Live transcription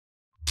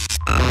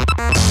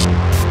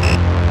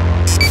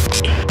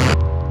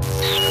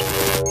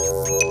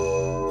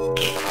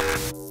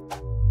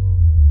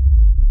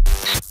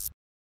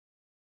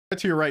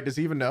To your right, does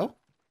he even know?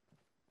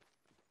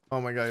 Oh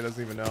my god, he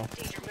doesn't even know.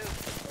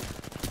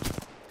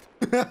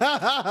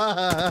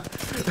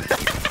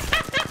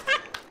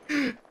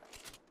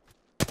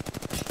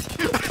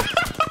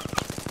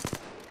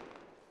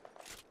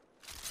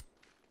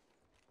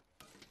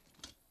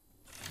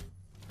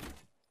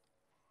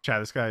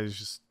 Chad, this guy is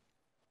just...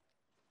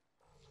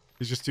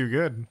 He's just too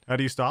good. How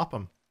do you stop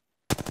him?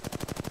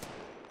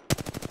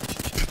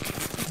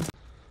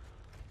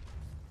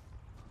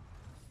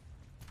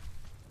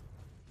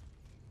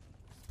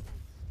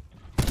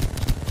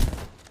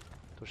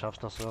 Du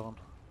schaffst das, Sören.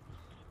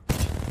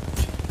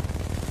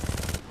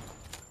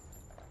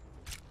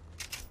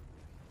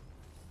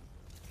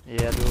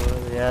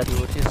 Yeah,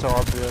 dude, he's so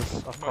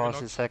obvious. Of course,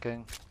 he's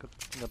hacking. Good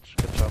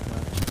job,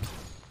 man.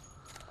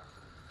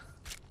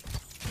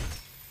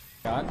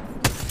 God.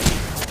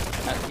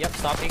 Yep,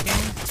 stop peeking.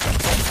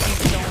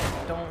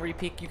 Don't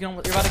re-peek. You're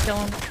about to kill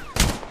him.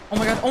 Oh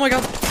my god, oh my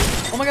god.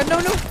 Oh my god, no.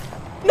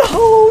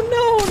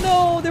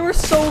 No. They were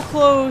so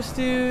close,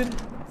 dude.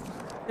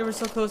 They were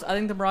so close. I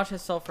think the Mirage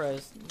has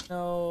self-res.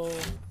 No.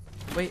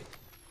 Wait.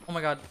 Oh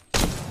my god.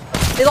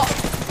 It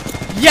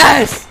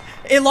yes!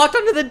 It locked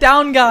onto the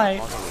down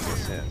guy.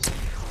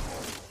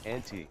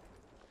 Anti.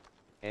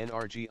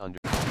 NRG under.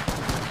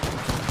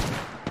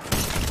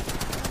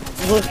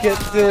 Look at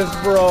this,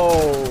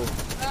 bro.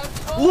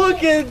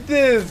 Look at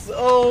this.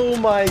 Oh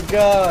my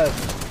god.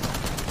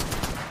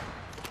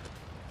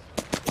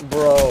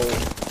 Bro.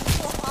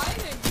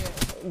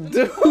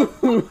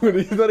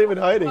 Dude, he's not even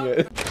hiding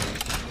it.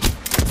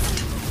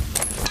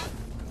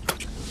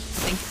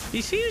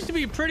 He seems to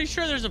be pretty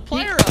sure there's a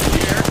player up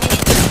here.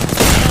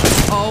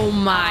 Oh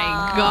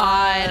my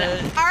god.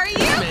 Are you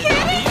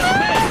kidding me?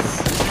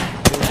 That's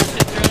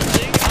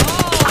interesting.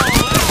 Oh,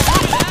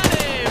 look at that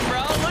aim,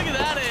 bro. Look at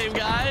that aim,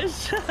 guys.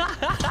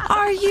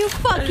 Are you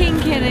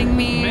fucking kidding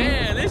me?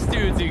 Man, this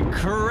dude's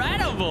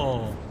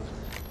incredible.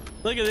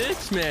 Look at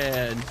this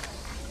man.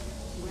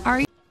 Are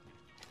you?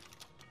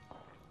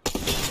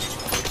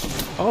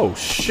 Oh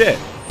shit.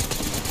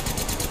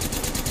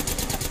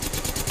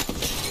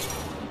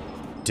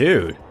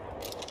 Dude.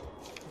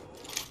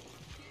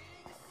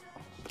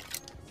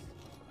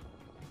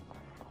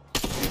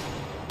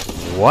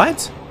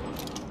 What?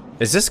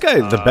 Is this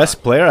guy the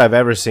best player I've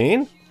ever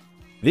seen?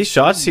 These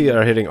shots he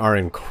are hitting are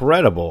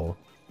incredible.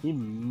 He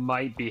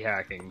might be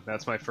hacking.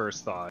 That's my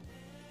first thought.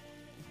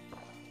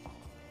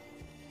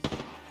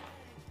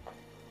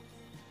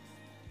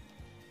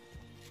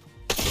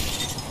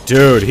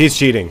 Dude, he's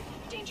cheating.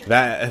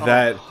 That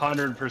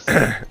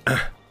 100%.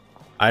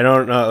 I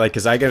don't know, like,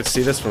 cause I get to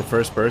see this from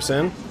first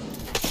person.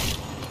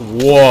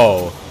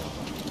 Whoa.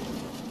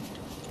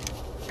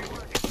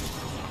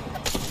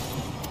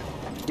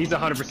 He's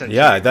 100%.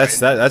 Yeah,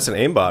 that's an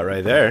aimbot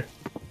right there.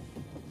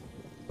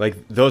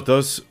 Like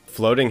those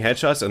floating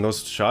headshots and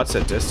those shots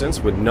at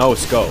distance with no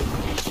scope.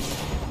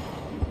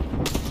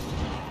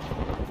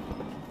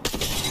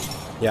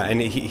 Yeah, and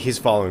he's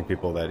following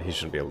people that he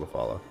shouldn't be able to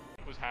follow.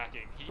 Was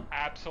hacking. He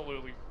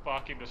absolutely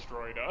fucking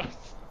destroyed us.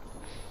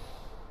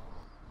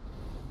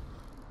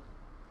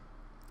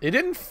 It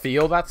didn't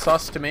feel that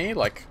sus to me,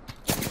 like,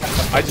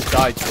 I just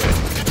died to it.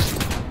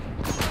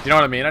 You know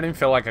what I mean? I didn't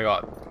feel like I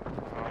got...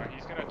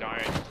 He's gonna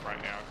die right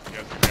now. He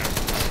has a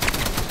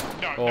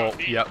gun. No,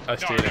 yep,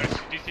 that's cheating.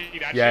 Do you see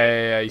that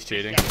yeah, he's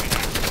cheating.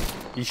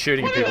 He's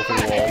shooting people through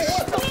the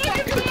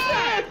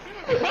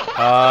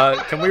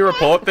walls. Can we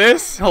report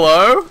this?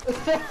 Hello?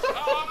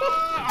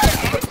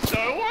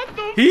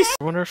 I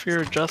wonder if you're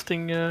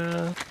adjusting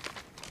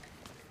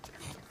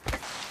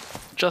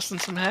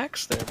some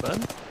hacks there,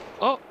 bud.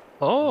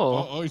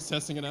 Oh, he's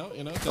testing it out,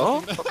 you know?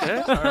 Oh,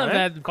 okay. All right.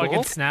 That cool.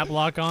 fucking snap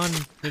lock on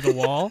through the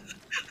wall.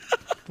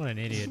 What an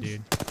idiot,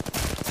 dude.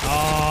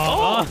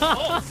 Huh.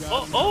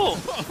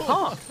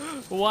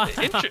 What?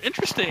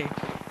 Interesting.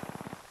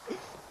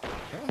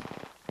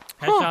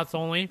 Headshots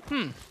only.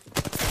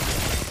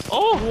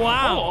 Oh,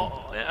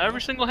 wow. Oh,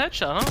 every single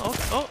headshot,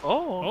 huh?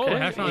 Okay.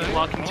 Headshot. He's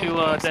locking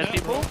to dead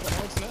people.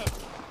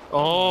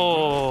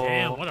 Oh.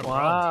 Damn, what a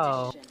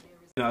wow.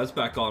 No, it's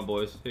back on,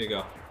 boys. Here you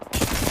go.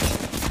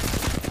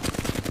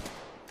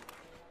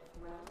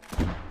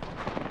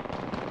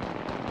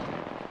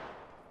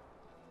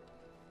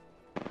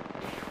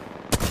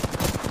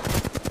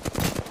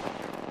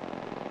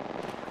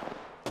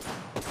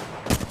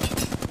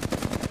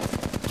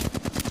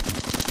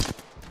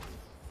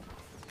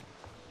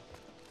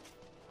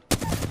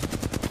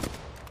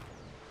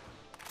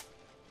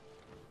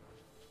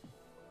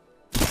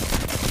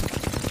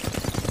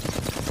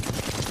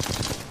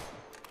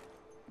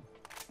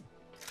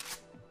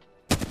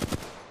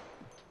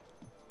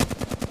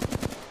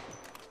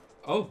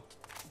 Oh,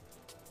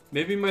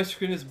 maybe my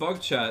screen is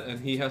bug chat and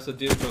he has a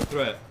deal with a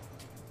threat.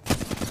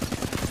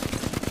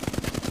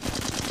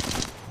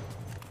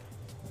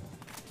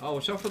 Oh,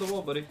 watch out for the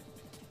wall, buddy.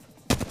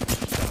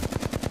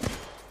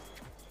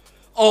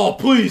 Oh,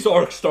 please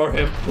arc star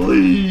him,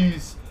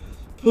 please,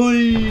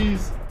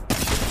 please.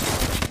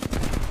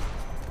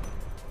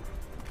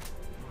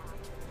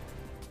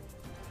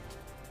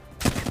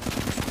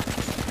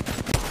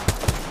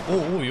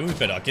 Oh,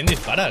 ¿Pero a quién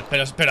disparas?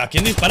 ¿Pero a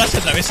quién disparas? Se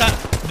atraviesa...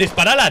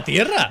 ¡Dispara a la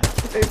tierra!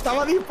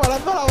 Estaba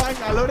disparando a la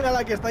Bangalore a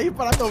la que está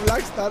disparando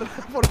Blackstar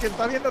porque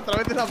está viendo a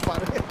través de la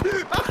pared.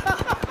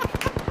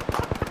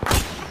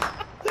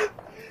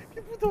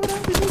 ¡Qué puto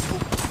grande, loco!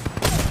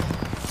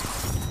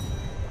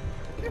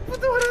 ¡Qué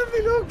puto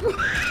grande, loco!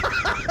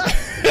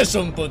 Es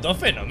un puto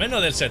fenómeno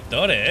del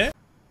sector, ¿eh?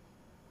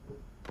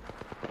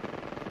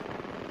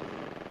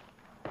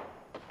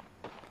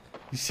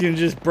 You see him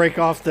just break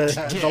off the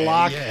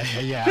lock?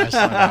 Yeah, I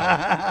saw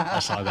that. I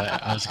saw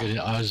that.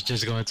 I was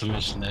just going to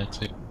mention that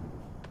too.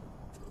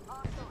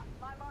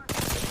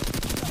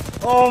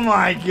 Oh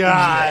my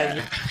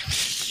god!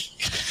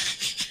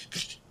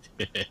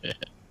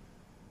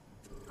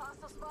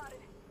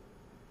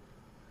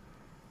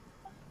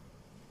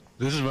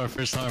 This is my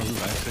first time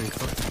actually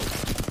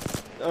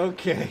clipping.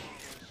 Okay.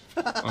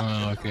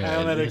 Oh, okay.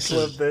 I'm gonna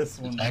clip this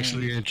one.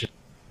 Actually interesting.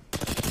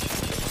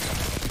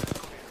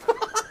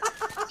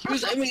 He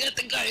was aiming at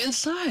the guy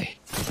inside.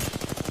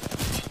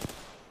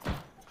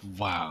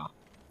 Wow.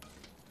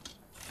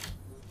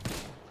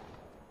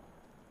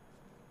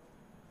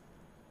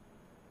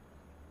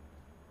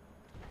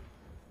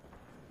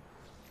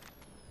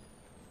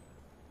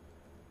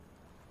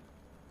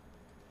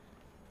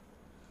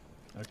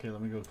 Okay, let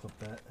me go clip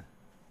that.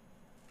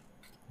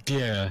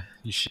 Yeah,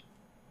 you should.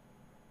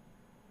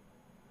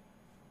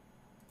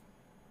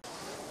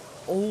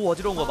 오,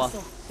 어지러운 거 봐.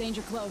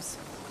 Danger close.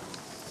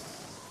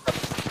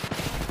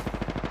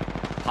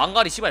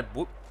 방갈이 씨발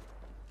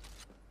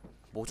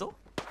뭐죠?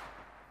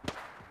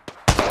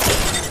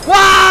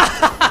 와!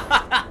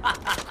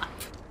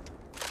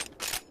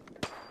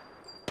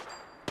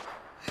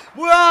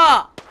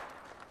 뭐야?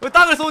 왜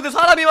땅을 쏘는데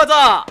사람이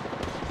맞아?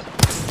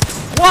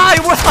 와,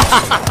 이거 뭐야?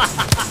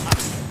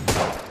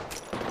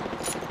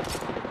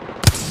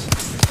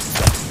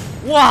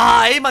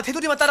 와, 에이만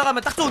테두리만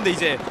따라가면 딱 좋은데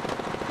이제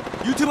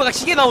유튜버가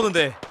시계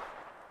나오는데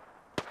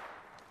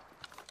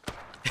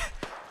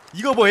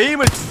이거 뭐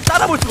에임을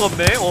따라볼 수가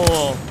없네.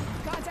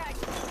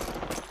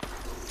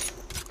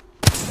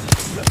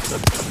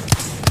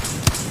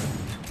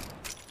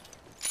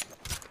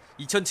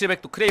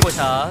 2700도 크레이버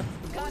샷.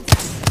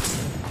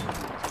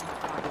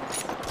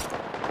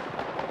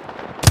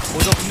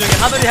 오저 분명히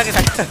하늘을 향해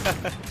달.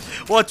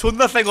 와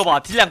존나 센 거 봐.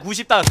 딜량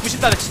 90단 90씩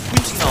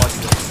나와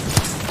지금.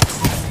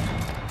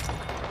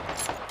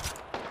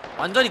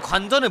 완전히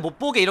관전을 못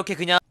보게 이렇게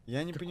그냥.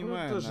 Я не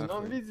понимаю, тоже, но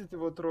он видит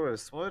его трое,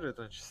 смотрит,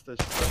 он чисто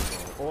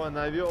О,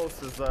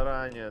 навелся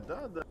заранее,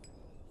 да.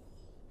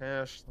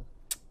 Конечно.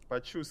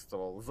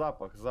 Почувствовал,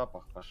 запах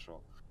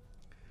пошел.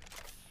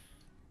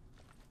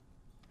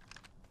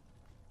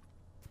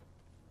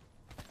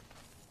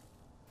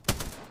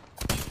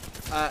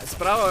 А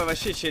справа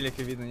вообще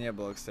челика видно не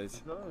было,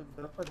 кстати.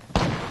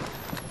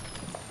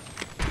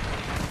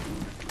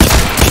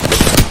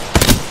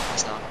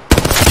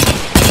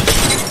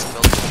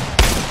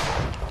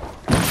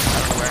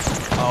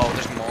 Oh,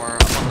 there's more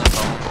up on the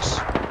bones.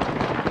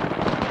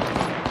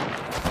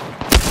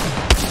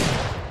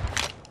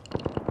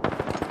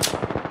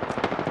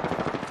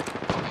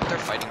 They're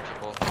fighting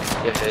people.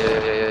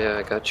 Yeah,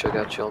 I got you,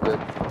 all good.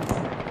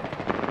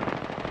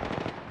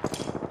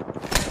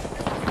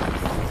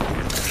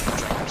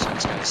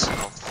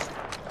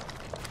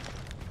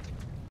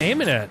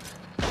 Aiming at.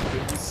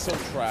 Dude, he's so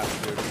trash,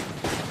 dude.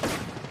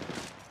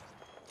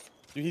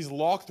 Dude, he's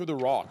locked through the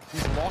rock.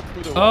 He's locked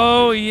through the rock.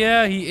 Oh, dude.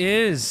 yeah, he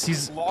is.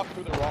 He's locked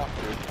through the rock,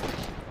 dude.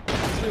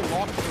 He's literally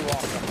locked through the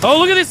rock. Oh,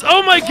 look at this.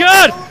 Oh my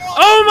god.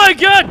 Oh my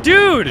god,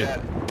 dude.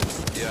 Yeah.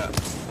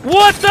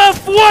 What the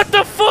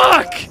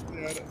fuck?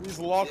 Dude, he's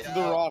locked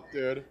through the rock,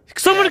 dude.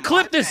 Someone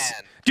clip this.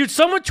 Dude,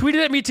 someone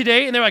tweeted at me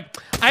today and they're like,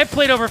 I've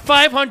played over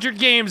 500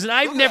 games and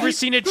I've never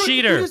seen a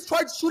cheater. He just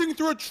tried shooting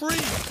through a tree.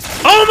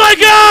 Oh my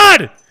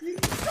god! He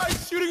tried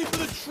shooting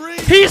through the tree.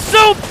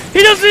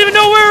 He doesn't even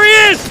know where he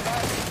is.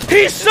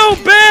 He's so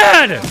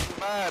bad.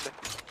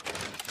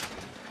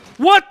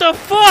 What the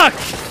fuck?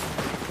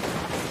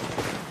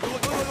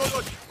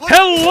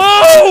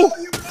 Hello?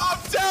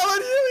 I'm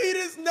telling you, he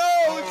just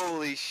knows.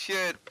 Holy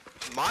shit,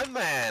 my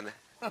man.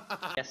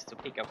 Yes, to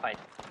pick a fight.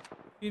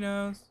 He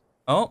knows.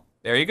 Oh,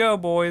 there you go,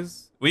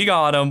 boys. We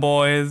got him,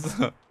 boys.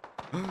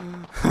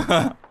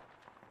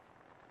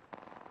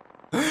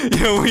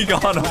 Yeah, we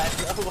got him.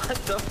 What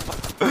the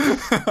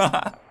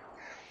fuck?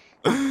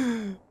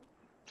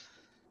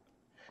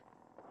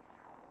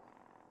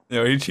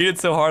 Yo, he cheated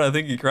so hard, I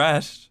think he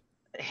crashed.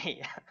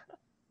 Yeah.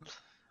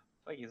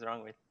 What is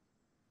wrong with?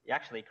 He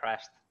actually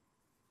crashed.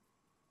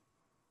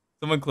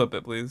 Someone clip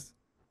it, please.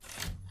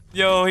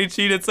 Yo, he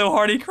cheated so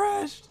hard he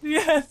crashed.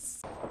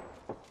 Yes.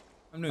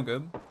 I'm doing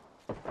good.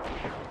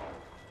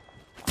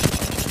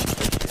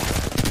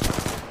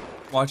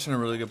 Watching a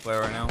really good play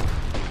right now.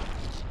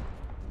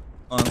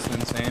 Honestly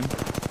insane.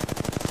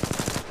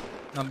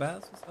 Not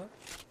bad, what's up?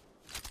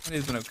 I think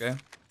he's been okay.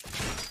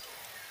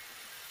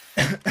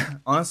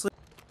 Honestly.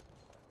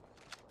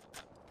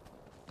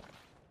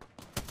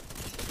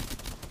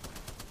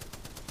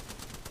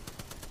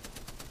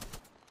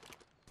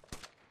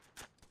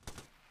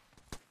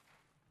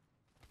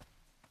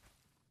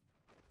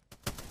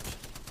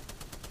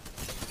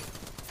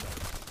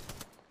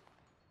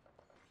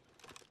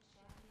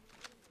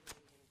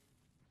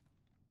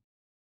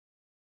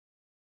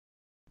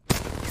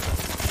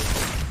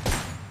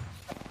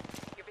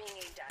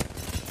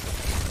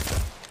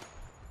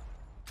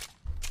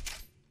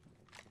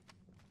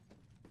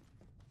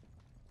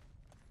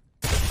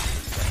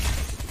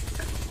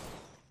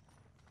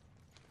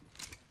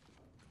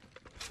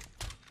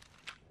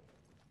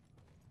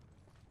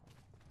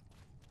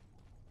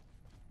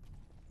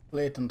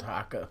 Blatant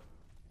hacker.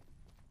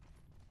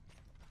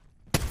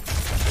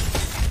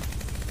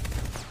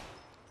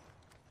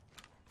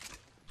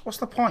 What's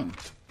the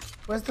point?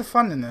 Where's the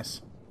fun in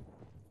this?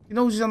 He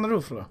knows he's on the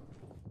roof, look.